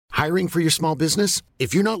Hiring for your small business?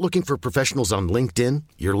 If you're not looking for professionals on LinkedIn,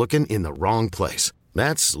 you're looking in the wrong place.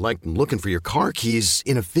 That's like looking for your car keys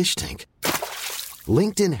in a fish tank.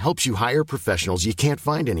 LinkedIn helps you hire professionals you can't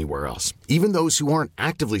find anywhere else, even those who aren't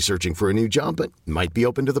actively searching for a new job but might be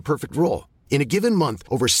open to the perfect role. In a given month,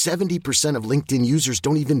 over 70% of LinkedIn users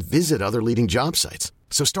don't even visit other leading job sites.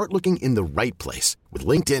 So start looking in the right place. With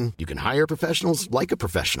LinkedIn, you can hire professionals like a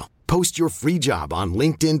professional. Post your free job on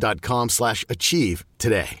linkedin.com/achieve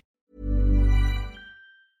today.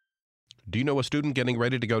 Do you know a student getting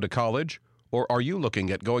ready to go to college? Or are you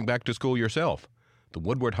looking at going back to school yourself? The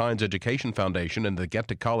Woodward Hines Education Foundation and the Get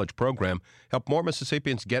to College program help more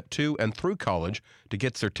Mississippians get to and through college to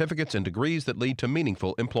get certificates and degrees that lead to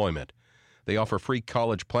meaningful employment. They offer free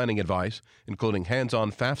college planning advice, including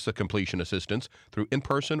hands-on FAFSA completion assistance through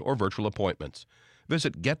in-person or virtual appointments.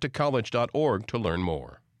 Visit gettocollege.org to learn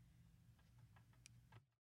more.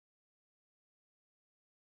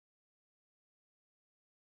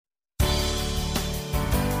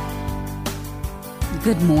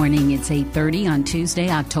 Good morning. It's 8:30 on Tuesday,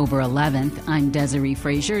 October 11th. I'm Desiree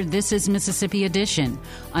Frazier. This is Mississippi Edition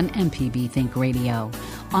on MPB Think Radio.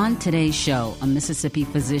 On today's show, a Mississippi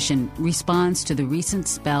physician responds to the recent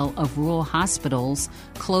spell of rural hospitals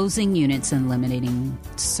closing units and limiting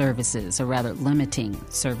services.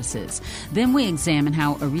 Then we examine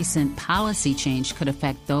how a recent policy change could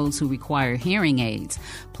affect those who require hearing aids,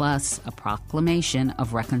 plus a proclamation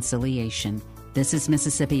of reconciliation. This is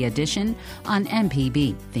Mississippi Edition on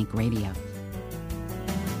MPB Think Radio.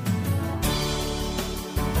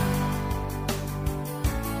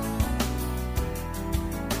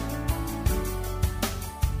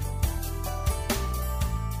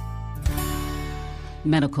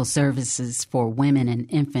 Medical services for women and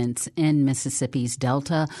infants in Mississippi's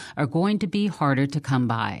Delta are going to be harder to come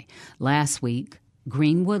by. Last week,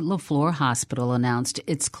 Greenwood LaFleur Hospital announced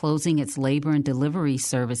it's closing its labor and delivery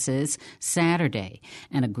services Saturday,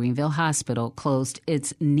 and a Greenville hospital closed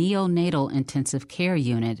its neonatal intensive care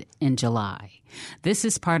unit in July. This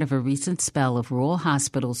is part of a recent spell of rural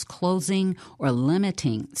hospitals closing or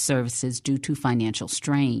limiting services due to financial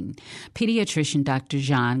strain. Pediatrician Dr.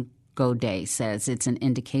 Jean Godet says it's an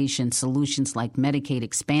indication solutions like Medicaid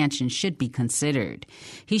expansion should be considered.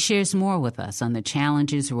 He shares more with us on the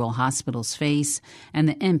challenges rural hospitals face and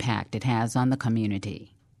the impact it has on the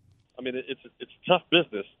community. I mean, it's a tough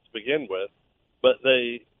business to begin with, but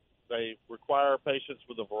they require patients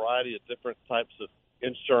with a variety of different types of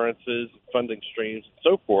insurances, funding streams, and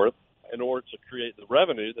so forth in order to create the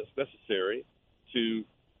revenue that's necessary to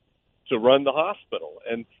run the hospital.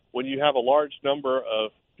 And when you have a large number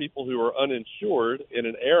of people who are uninsured in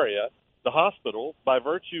an area, the hospital, by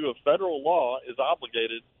virtue of federal law, is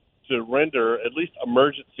obligated to render at least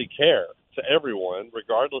emergency care to everyone,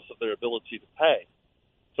 regardless of their ability to pay.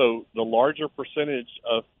 So the larger percentage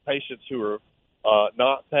of patients who are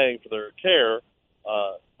not paying for their care,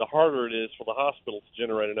 the harder it is for the hospital to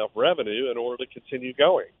generate enough revenue in order to continue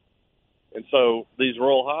going. And so these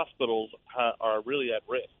rural hospitals are really at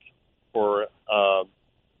risk for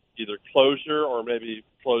either closure or maybe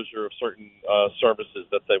closure of certain services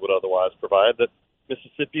that they would otherwise provide that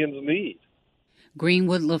Mississippians need.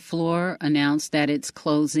 Greenwood LaFleur announced that it's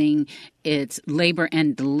closing its labor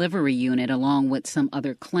and delivery unit along with some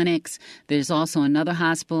other clinics. There's also another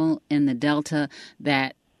hospital in the Delta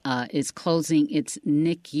that is closing its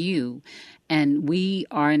NICU. And we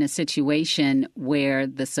are in a situation where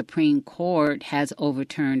the Supreme Court has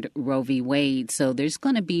overturned Roe v. Wade, so there's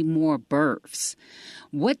going to be more births.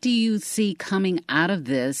 What do you see coming out of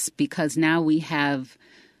this? Because now we have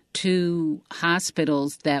two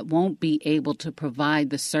hospitals that won't be able to provide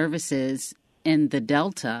the services in the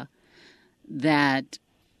Delta that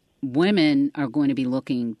women are going to be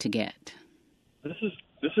looking to get. This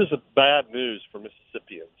is a bad news for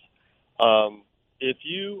Mississippians. If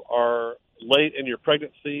you are late in your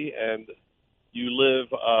pregnancy and you live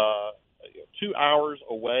 2 hours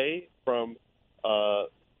away from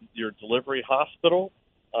your delivery hospital,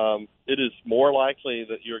 it is more likely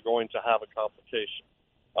that you're going to have a complication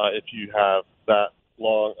if you have that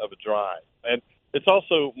long of a drive. And it's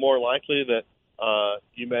also more likely that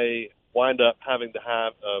you may wind up having to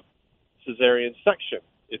have a cesarean section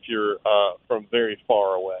if you're from very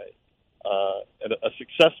far away. And a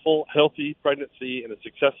successful, healthy pregnancy and a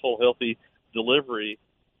successful, healthy delivery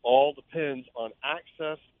all depends on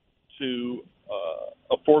access to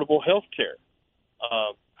affordable health care.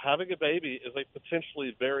 Having a baby is a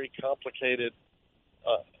potentially very complicated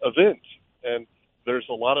event, and there's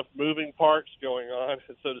a lot of moving parts going on,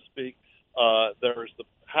 so to speak. There's the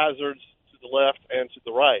hazards to the left and to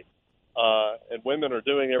the right. and women are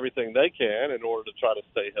doing everything they can in order to try to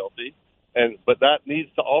stay healthy. But that needs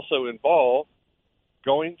to also involve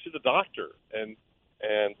going to the doctor and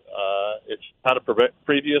it's how to prevent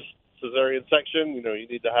previous cesarean section. You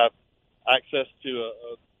need to have access to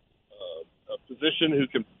a physician who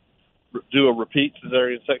can do a repeat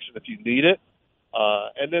cesarean section if you need it,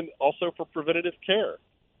 and then also for preventative care,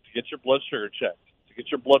 to get your blood sugar checked, to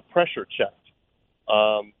get your blood pressure checked.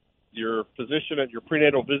 Your physician at your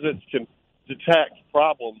prenatal visits can detect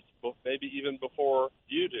problems maybe even before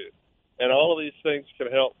you do. And all of these things can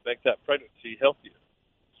help make that pregnancy healthier.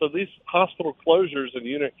 So these hospital closures and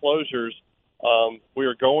unit closures, we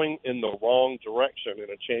are going in the wrong direction, and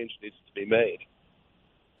a change needs to be made.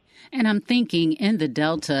 And I'm thinking in the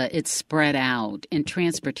Delta, it's spread out, and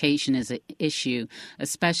transportation is an issue,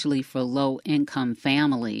 especially for low-income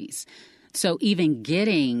families. So even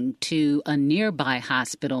getting to a nearby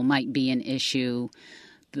hospital might be an issue.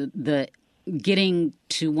 The getting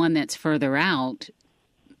to one that's further out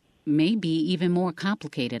may be even more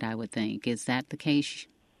complicated, I would think. Is that the case?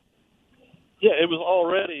 Yeah, it was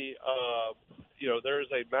already, there is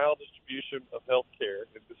a maldistribution of health care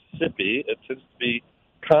in Mississippi. It tends to be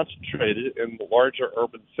concentrated in the larger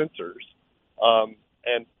urban centers.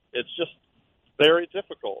 And it's just very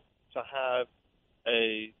difficult to have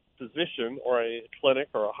a physician or a clinic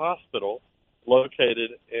or a hospital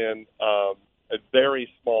located in a very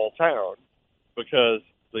small town because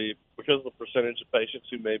of the percentage of patients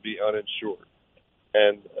who may be uninsured,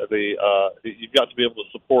 and you've got to be able to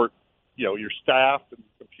support your staff and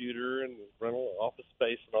computer and rental office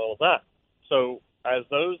space and all of that. So as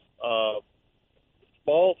those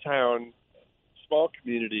small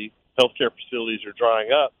community healthcare facilities are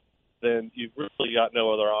drying up, then you've really got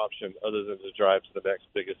no other option other than to drive to the next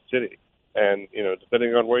biggest city. And,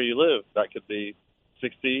 depending on where you live, that could be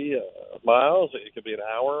 60 miles. It could be an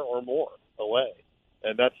hour or more away.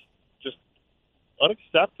 And that's just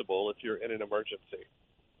unacceptable if you're in an emergency.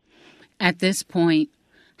 At this point,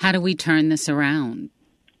 how do we turn this around?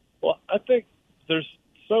 Well, I think there's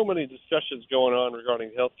so many discussions going on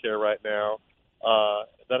regarding healthcare right now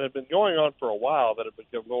that have been going on for a while that have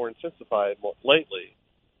become more intensified lately.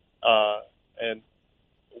 And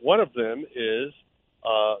one of them is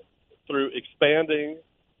through expanding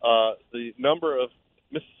the number of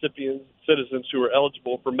Mississippian citizens who are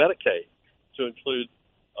eligible for Medicaid to include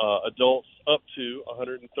adults up to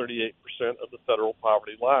 138% of the federal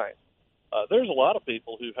poverty line. There's a lot of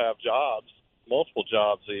people who have jobs, multiple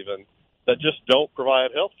jobs even, that just don't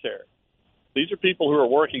provide health care. These are people who are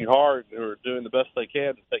working hard and who are doing the best they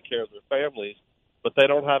can to take care of their families, but they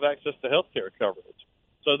don't have access to health care coverage.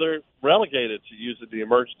 So they're relegated to using the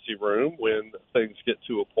emergency room when things get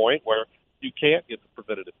to a point where you can't get the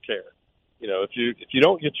preventative care. If you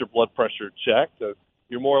don't get your blood pressure checked,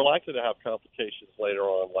 you're more likely to have complications later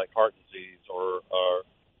on, like heart disease or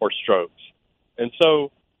strokes. And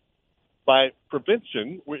so by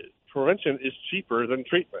prevention is cheaper than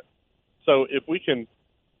treatment. So if we can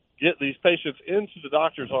get these patients into the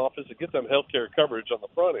doctor's office and get them health care coverage on the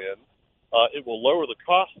front end, it will lower the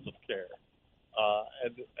costs of care.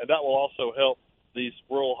 And that will also help these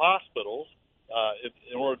rural hospitals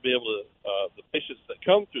in order to be able to, the patients that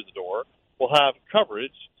come through the door will have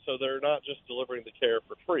coverage, so they're not just delivering the care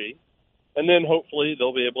for free. And then hopefully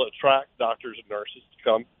they'll be able to attract doctors and nurses to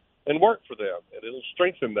come and work for them, and it'll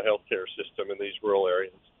strengthen the healthcare system in these rural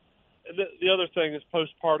areas. And the other thing is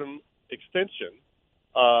postpartum extension.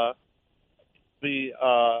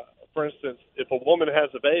 For instance, if a woman has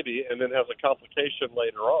a baby and then has a complication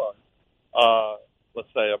later on, let's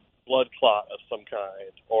say a blood clot of some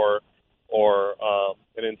kind or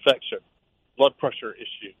an infection, blood pressure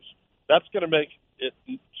issues, that's going to make it.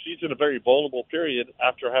 She's in a very vulnerable period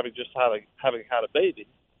after having had a baby,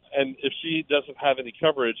 and if she doesn't have any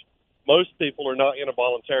coverage, most people are not going to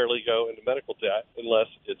voluntarily go into medical debt unless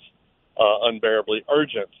it's unbearably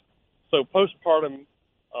urgent. So postpartum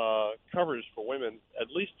coverage for women at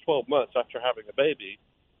least 12 months after having a baby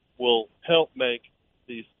will help make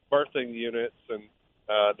these birthing units and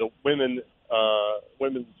the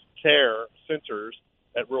women's care centers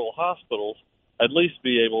at rural hospitals at least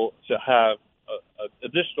be able to have an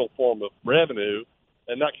additional form of revenue,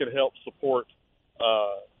 and that can help support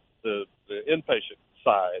the inpatient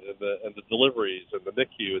side and the deliveries and the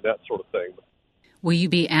NICU and that sort of thing. Will you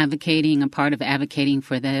be a part of advocating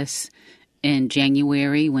for this in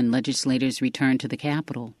January when legislators return to the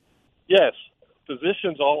Capitol? Yes.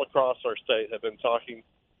 Physicians all across our state have been talking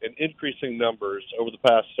in increasing numbers over the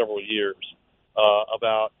past several years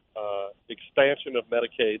about expansion of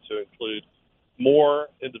Medicaid to include more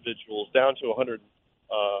individuals down to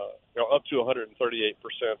up to 138%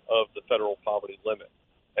 of the federal poverty limit.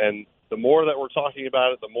 And the more that we're talking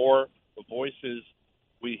about it, the more the voices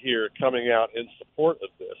we hear coming out in support of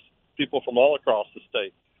this. People from all across the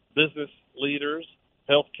state, business leaders,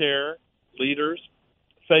 healthcare leaders,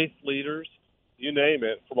 faith leaders, you name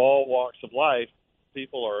it, from all walks of life,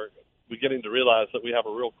 people are beginning to realize that we have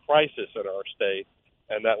a real crisis in our state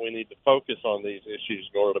and that we need to focus on these issues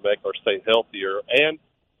in order to make our state healthier and,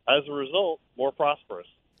 as a result, more prosperous.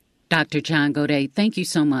 Dr. John Godet, thank you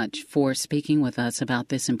so much for speaking with us about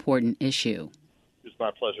this important issue. It's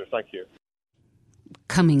my pleasure. Thank you.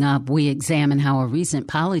 Coming up, we examine how a recent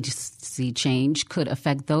policy change could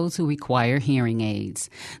affect those who require hearing aids.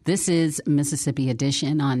 This is Mississippi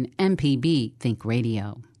Edition on MPB Think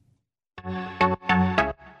Radio.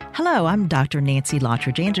 Hello, I'm Dr. Nancy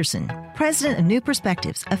Lottridge Anderson, president of New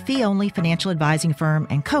Perspectives, a fee-only financial advising firm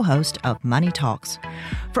and co-host of Money Talks.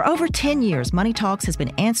 For over 10 years, Money Talks has been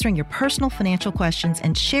answering your personal financial questions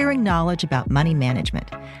and sharing knowledge about money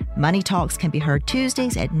management. Money Talks can be heard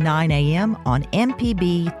Tuesdays at 9 a.m. on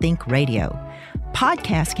MPB Think Radio.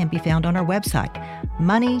 Podcasts can be found on our website,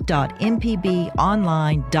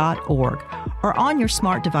 money.mpbonline.org, or on your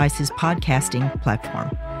smart device's podcasting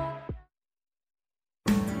platform.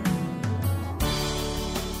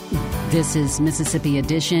 This is Mississippi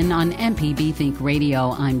Edition on MPB Think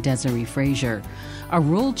Radio. I'm Desiree Frazier. A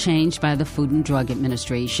rule change by the Food and Drug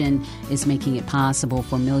Administration is making it possible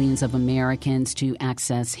for millions of Americans to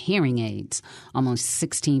access hearing aids. Almost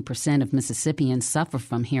 16% of Mississippians suffer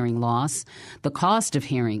from hearing loss. The cost of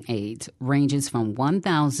hearing aids ranges from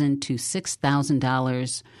 $1,000 to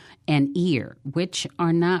 $6,000 an ear, which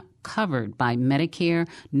are not covered by Medicare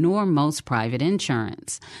nor most private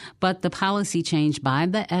insurance. But the policy change by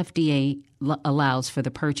the FDA allows for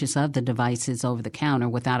the purchase of the devices over the counter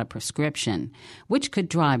without a prescription, which could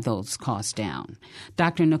drive those costs down.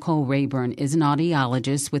 Dr. Nicole Rayburn is an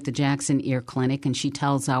audiologist with the Jackson Ear Clinic, and she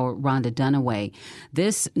tells our Rhonda Dunaway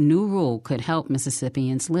this new rule could help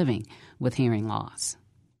Mississippians living with hearing loss.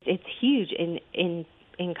 It's huge in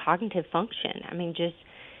cognitive function. I mean, just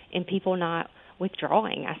in people not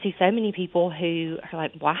withdrawing. I see so many people who are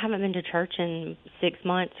like, well, I haven't been to church in 6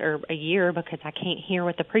 months or a year because I can't hear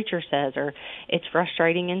what the preacher says, or it's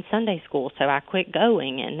frustrating in Sunday school, so I quit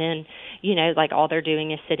going. And then, like all they're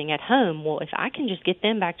doing is sitting at home. Well, if I can just get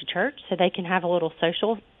them back to church so they can have a little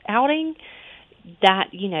social outing, that,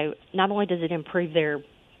 not only does it improve their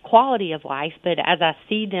quality of life, but as I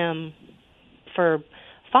see them for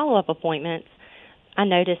follow-up appointments, I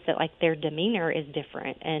notice that, like, their demeanor is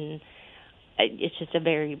different, and it's just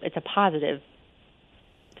it's a positive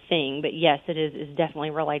thing. But yes, it's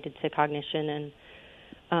definitely related to cognition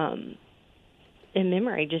and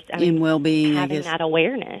memory. Just in well-being, having that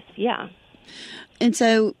awareness. Yeah. And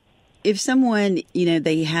so, if someone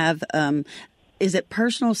they have, is it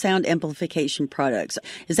personal sound amplification products?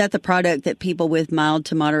 Is that the product that people with mild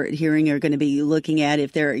to moderate hearing are going to be looking at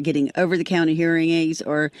if they're getting over-the-counter hearing aids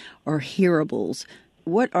or hearables?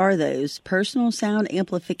 What are those? Personal sound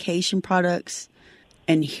amplification products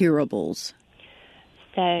and hearables?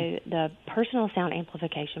 So the personal sound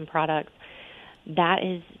amplification products, that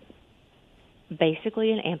is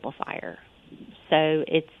basically an amplifier. So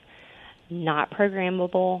it's not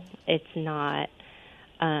programmable. It's not,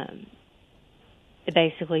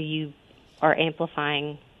 basically you are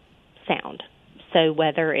amplifying sound. So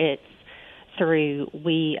whether it's through,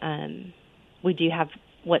 we do have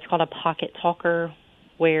what's called a pocket talker,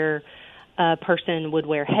 where a person would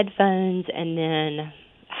wear headphones and then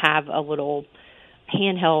have a little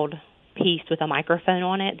handheld piece with a microphone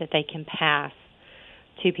on it that they can pass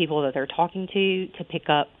to people that they're talking to pick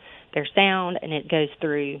up their sound, and it goes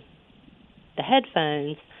through the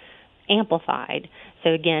headphones amplified.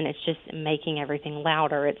 So again, it's just making everything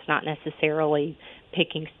louder. It's not necessarily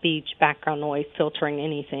picking speech, background noise, filtering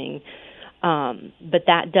anything. But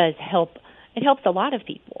that does help. It helps a lot of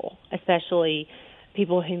people, especially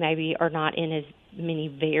people who maybe are not in as many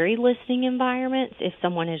very listening environments. If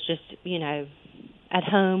someone is just, at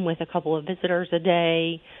home with a couple of visitors a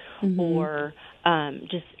day, mm-hmm. or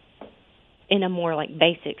just in a more like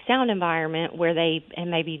basic sound environment where they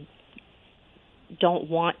maybe don't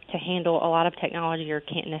want to handle a lot of technology or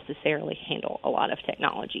can't necessarily handle a lot of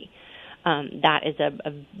technology, that is a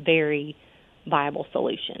very viable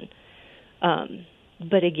solution.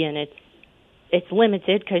 But again, it's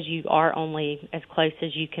limited because you are only as close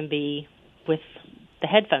as you can be with the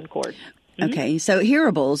headphone cord. Mm-hmm. Okay, so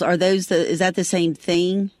hearables, is that the same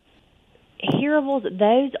thing? Hearables,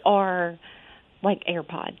 those are like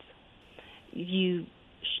AirPods. You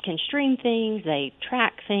can stream things, they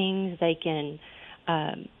track things, they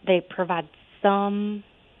provide some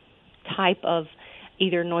type of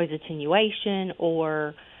either noise attenuation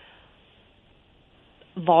or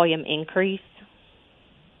volume increase,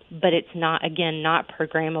 but it's not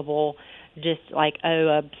programmable, just like,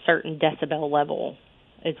 a certain decibel level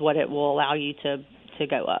is what it will allow you to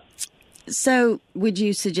go up. So would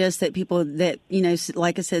you suggest that people that,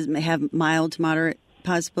 like I said, have mild to moderate,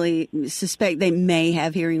 possibly suspect they may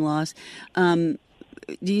have hearing loss,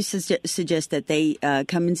 do you suggest that they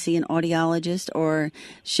come and see an audiologist, or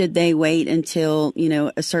should they wait until,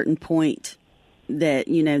 a certain point that,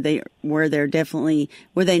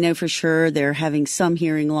 where they know for sure they're having some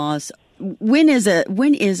hearing loss? When is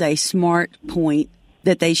a smart point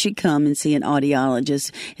that they should come and see an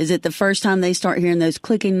audiologist? Is it the first time they start hearing those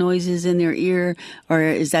clicking noises in their ear, or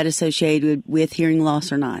is that associated with hearing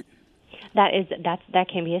loss or not? That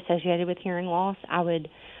can be associated with hearing loss. I would,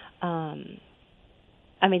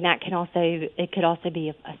 it could also be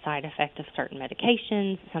a side effect of certain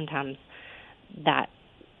medications. Sometimes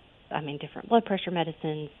different blood pressure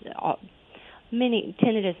medicines,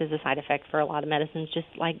 tinnitus is a side effect for a lot of medicines, just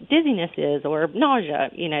like dizziness is, or nausea,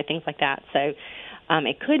 things like that. So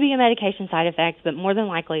it could be a medication side effect, but more than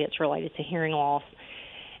likely it's related to hearing loss.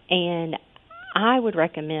 And I would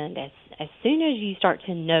recommend, as soon as you start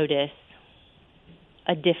to notice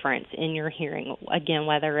a difference in your hearing, again,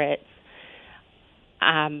 whether it's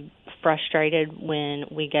I'm frustrated when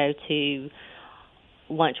we go to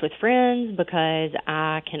lunch with friends because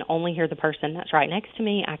I can only hear the person that's right next to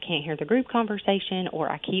me. I can't hear the group conversation, or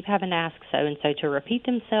I keep having to ask so-and-so to repeat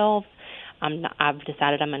themselves. I've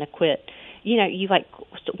decided I'm going to quit.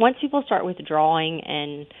 Once people start withdrawing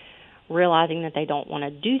and realizing that they don't want to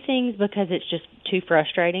do things because it's just too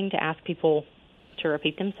frustrating to ask people to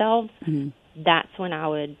repeat themselves, mm-hmm. That's when I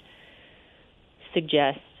would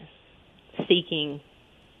suggest seeking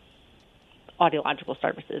audiological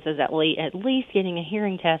services, is at least getting a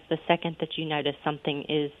hearing test the second that you notice something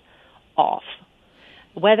is off.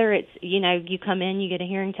 Whether it's, you come in, you get a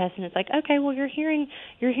hearing test, and it's like, okay, well, your hearing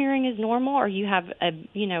is normal, or you have a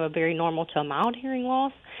very normal to a mild hearing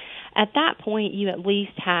loss. At that point, you at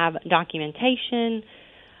least have documentation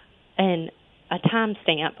and a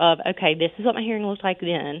timestamp of, okay, this is what my hearing looked like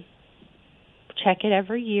then. Check it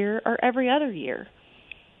every year or every other year.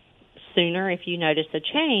 Sooner if you notice a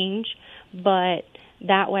change, but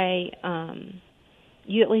that way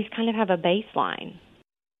you at least kind of have a baseline.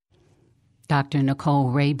 Dr. Nicole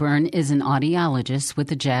Rayburn is an audiologist with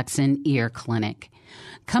the Jackson Ear Clinic.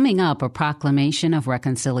 Coming up, a proclamation of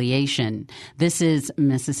reconciliation. This is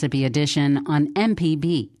Mississippi Edition on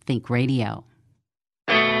MPB Think Radio.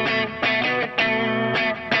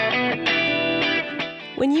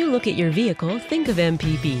 When you look at your vehicle, think of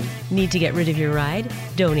MPB. Need to get rid of your ride?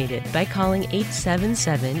 Donate it by calling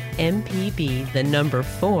 877-MPB, the number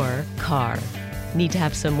 4, CAR. Need to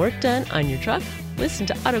have some work done on your truck? Listen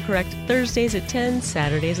to AutoCorrect Thursdays at 10,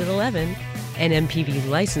 Saturdays at 11. An MPB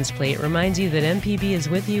license plate reminds you that MPB is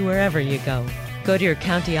with you wherever you go. Go to your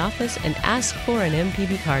county office and ask for an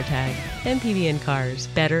MPB car tag. MPB and cars,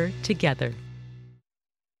 better together.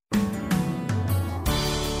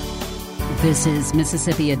 This is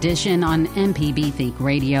Mississippi Edition on MPB Think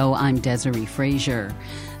Radio. I'm Desiree Frazier.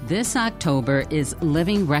 This October is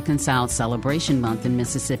Living Reconciled Celebration Month in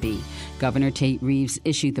Mississippi. Governor Tate Reeves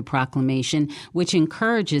issued the proclamation, which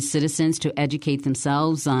encourages citizens to educate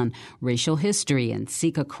themselves on racial history and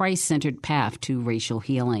seek a Christ-centered path to racial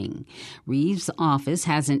healing. Reeves' office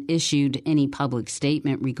hasn't issued any public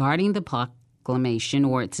statement regarding the proclamation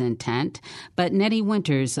or its intent, but Nettie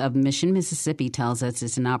Winters of Mission, Mississippi tells us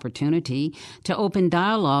it's an opportunity to open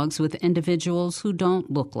dialogues with individuals who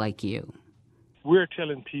don't look like you. We're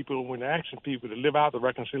telling people, we're asking people to live out the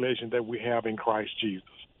reconciliation that we have in Christ Jesus.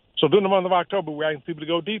 So during the month of October, we're asking people to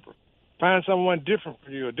go deeper. Find someone different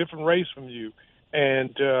from you, a different race from you,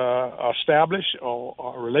 and establish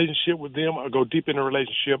a relationship with them, or go deep in the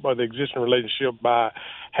relationship or the existing relationship by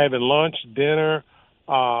having lunch, dinner,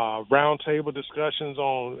 roundtable discussions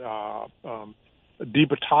on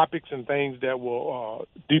deeper topics and things that will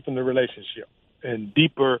deepen the relationship and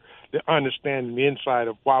deeper the understanding, the insight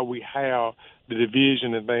of why we have the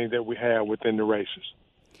division and things that we have within the races.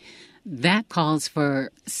 That calls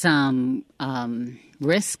for some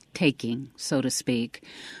risk-taking, so to speak.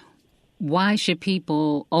 Why should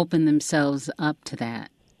people open themselves up to that?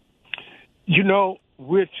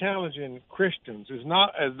 We're challenging Christians. It's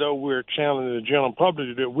not as though we're challenging the general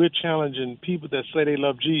public. We're challenging people that say they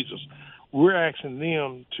love Jesus. We're asking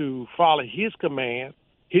them to follow his command,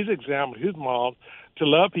 his example, his model, to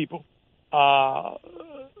love people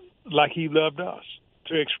like he loved us,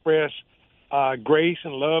 to express grace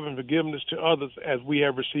and love and forgiveness to others as we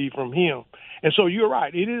have received from him. And so you're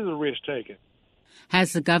right. It is a risk taken.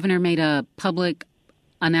 Has the governor made a public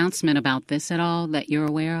announcement about this at all that you're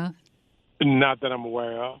aware of? Not that I'm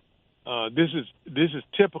aware of. This is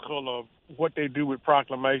typical of what they do with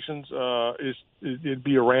proclamations. It'd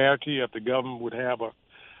be a rarity if the government would have a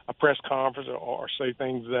press conference or say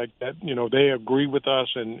things like that. You know, they agree with us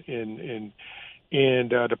in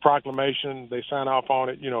the proclamation. They sign off on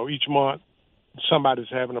it. You know, each month somebody's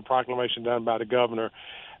having a proclamation done by the governor.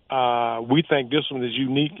 We think this one is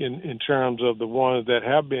unique in terms of the ones that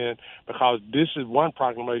have been, because this is one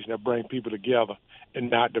proclamation that brings people together and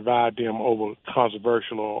not divide them over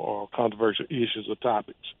controversial issues or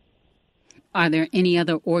topics. Are there any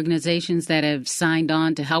other organizations that have signed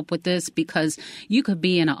on to help with this? Because you could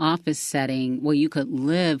be in an office setting where you could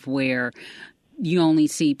live where you only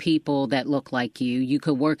see people that look like you. You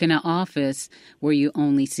could work in an office where you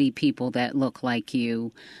only see people that look like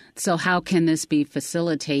you. So how can this be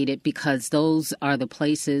facilitated? Because those are the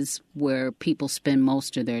places where people spend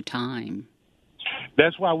most of their time.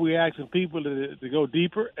 That's why we're asking people to go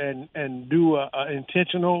deeper and do an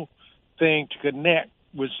intentional thing to connect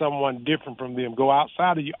with someone different from them. Go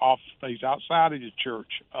outside of your office space, outside of your church.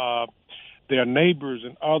 There are neighbors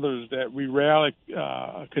and others that we rarely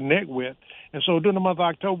connect with. And so during the month of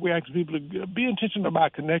October, we ask people to be intentional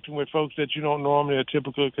about connecting with folks that you don't normally or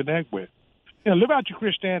typically connect with. You know, live out your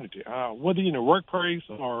Christianity, whether you're in a workplace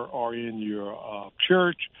or in your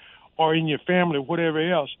church or in your family, whatever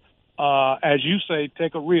else. As you say,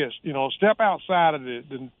 take a risk. You know, step outside of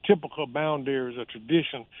the typical boundaries of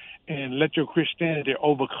tradition and let your Christianity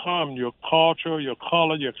overcome your culture, your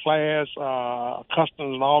color, your class,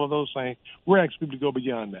 customs, and all of those things. We're asking people to go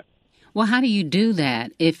beyond that. Well, how do you do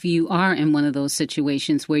that if you are in one of those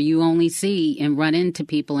situations where you only see and run into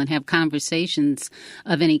people and have conversations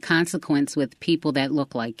of any consequence with people that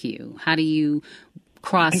look like you? How do you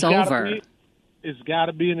cross over? It's got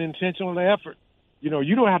to be an intentional effort. You know,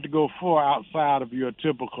 you don't have to go far outside of your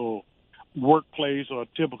typical workplace or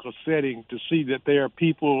typical setting to see that there are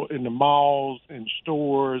people in the malls, in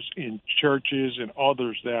stores, in churches, and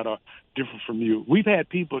others that are different from you. We've had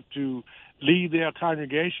people to leave their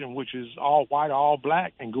congregation, which is all white or all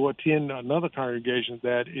black, and go attend another congregation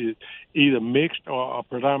that is either mixed or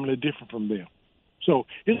predominantly different from them. So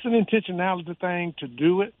it's an intentionality thing to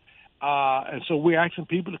do it. And so we're asking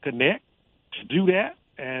people to connect, to do that.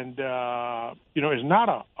 And, you know, it's not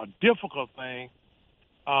a difficult thing.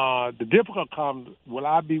 The difficult comes,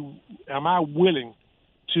 am I willing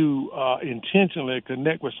to intentionally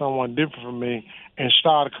connect with someone different from me and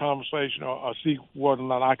start a conversation or see whether or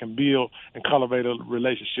not I can build and cultivate a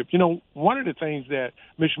relationship. You know, one of the things that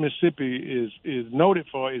Mississippi is noted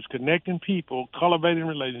for is connecting people, cultivating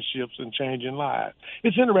relationships, and changing lives.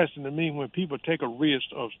 It's interesting to me when people take a risk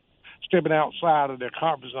of stepping outside of their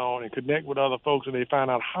comfort zone and connect with other folks, and they find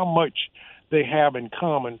out how much they have in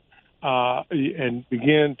common and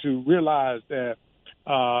begin to realize that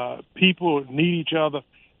people need each other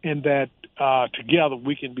and that together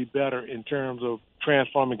we can be better in terms of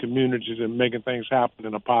transforming communities and making things happen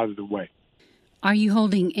in a positive way. Are you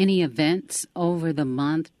holding any events over the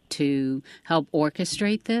month to help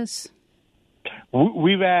orchestrate this?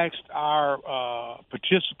 We've asked our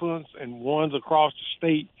participants and ones across the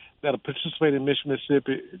state that are participating in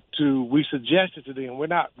Mississippi we suggested to them. We're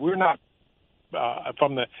not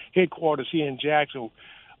from the headquarters here in Jackson.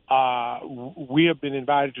 We have been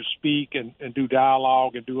invited to speak and do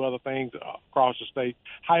dialogue and do other things across the state.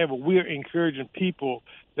 However, we're encouraging people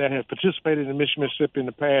that have participated in Mississippi in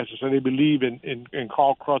the past, and so they believe in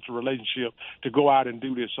cross-cultural relationship, to go out and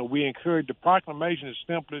do this. So we encourage, the proclamation is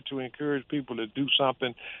simply to encourage people to do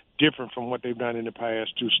something different from what they've done in the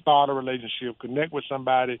past, to start a relationship, connect with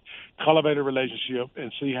somebody, cultivate a relationship,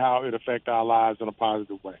 and see how it affects our lives in a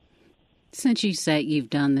positive way. Since you said you've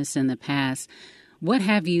done this in the past, what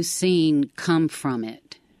have you seen come from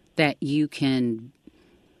it that you can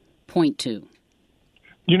point to?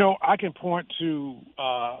 You know, I can point to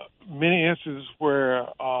many instances where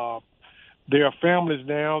there are families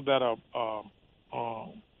now that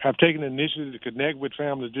have taken the initiative to connect with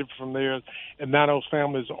families different from theirs, and now those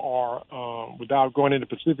families are, without going into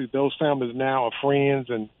specifics, those families now are friends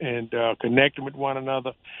and connecting with one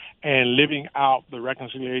another and living out the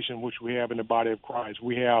reconciliation which we have in the body of Christ.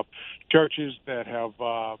 We have churches that have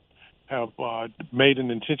made an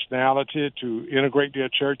intentionality to integrate their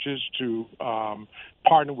churches, to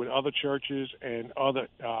partner with other churches and other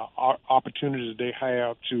opportunities they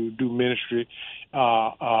have to do ministry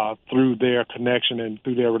through their connection and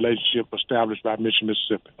through their relationship established by Mission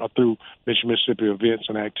Mississippi or through Mission Mississippi events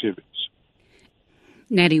and activities.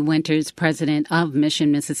 Natty Winters, president of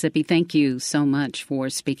Mission Mississippi, thank you so much for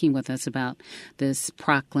speaking with us about this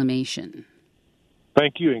proclamation.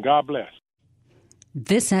 Thank you, and God bless.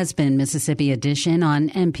 This has been Mississippi Edition on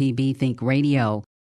MPB Think Radio.